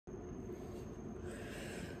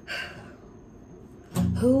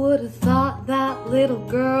Who would have thought that little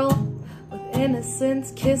girl with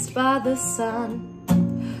innocence kissed by the sun,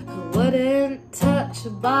 who wouldn't touch a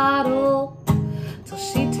bottle till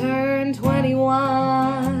she turned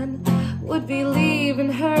 21, would be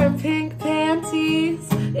leaving her pink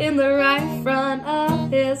panties in the right front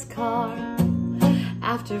of his car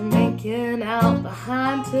after making out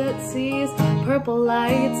behind Tootsie's purple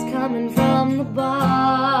lights coming from the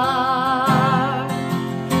bar.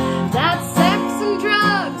 That sex and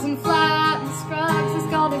drugs and Flatt and Scruggs is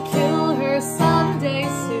gonna kill her someday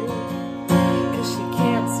soon, 'cause she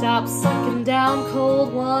can't stop sucking down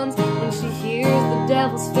cold ones when she hears the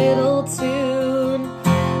devil's fiddle tune.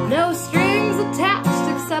 No strings attached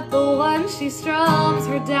except the one she strums.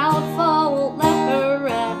 Her downfall won't let her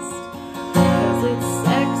rest, 'cause it's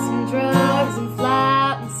sex and drugs and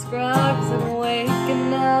Flatt and Scruggs and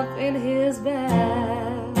waking up in his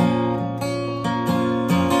bed.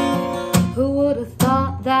 Who would have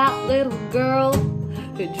thought that little girl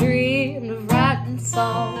who dreamed of writing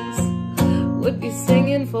songs would be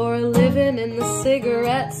singing for a living in the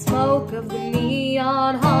cigarette smoke of the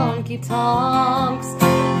neon honky tonks?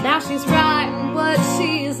 Now she's writing what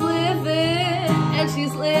she's living, and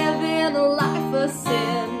she's living a life of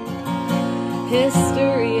sin.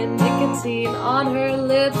 History and nicotine on her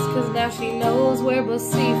lips, 'cause now she knows where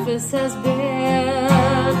Bocephus has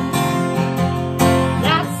been.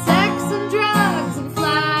 That sex and drugs and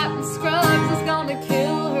Flatt and Scruggs is gonna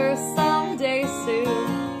kill her someday soon,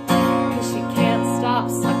 'cause she can't stop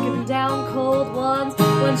sucking down cold ones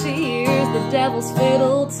when she hears the devil's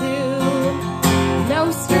fiddle tune. No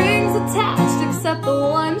strings attached except the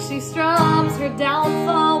one she strums. Her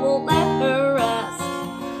downfall won't let her rest,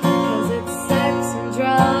 'cause it's sex and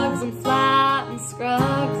drugs and Flatt and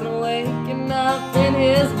Scruggs and waking up in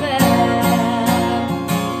his bed.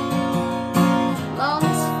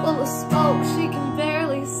 Lungs full of smoke, she can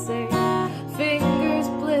barely sing. Fingers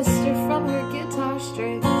blister from her guitar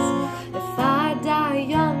strings. If I die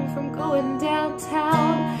young from going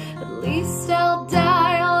downtown, at least I'll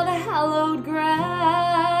die on a hallowed ground.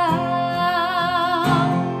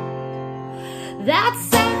 That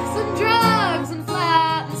sex and drugs and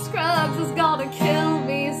Flatt and Scruggs is gonna kill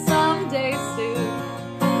me someday soon,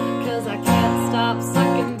 'cause I can't stop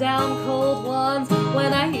sucking down cold ones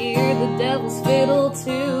when I hear the devil's fiddle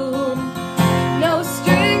tune. No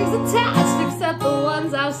strings attached except the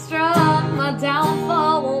ones I've strung. My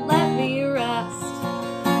downfall won't let me rest,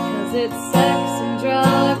 'cause it's sex and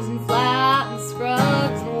drugs and Flatt and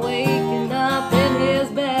Scruggs and waking up in his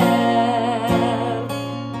bed.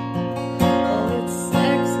 Oh, it's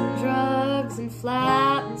sex and drugs and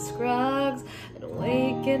Flatt and Scruggs and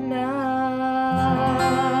waking up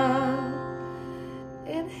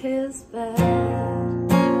in his bed.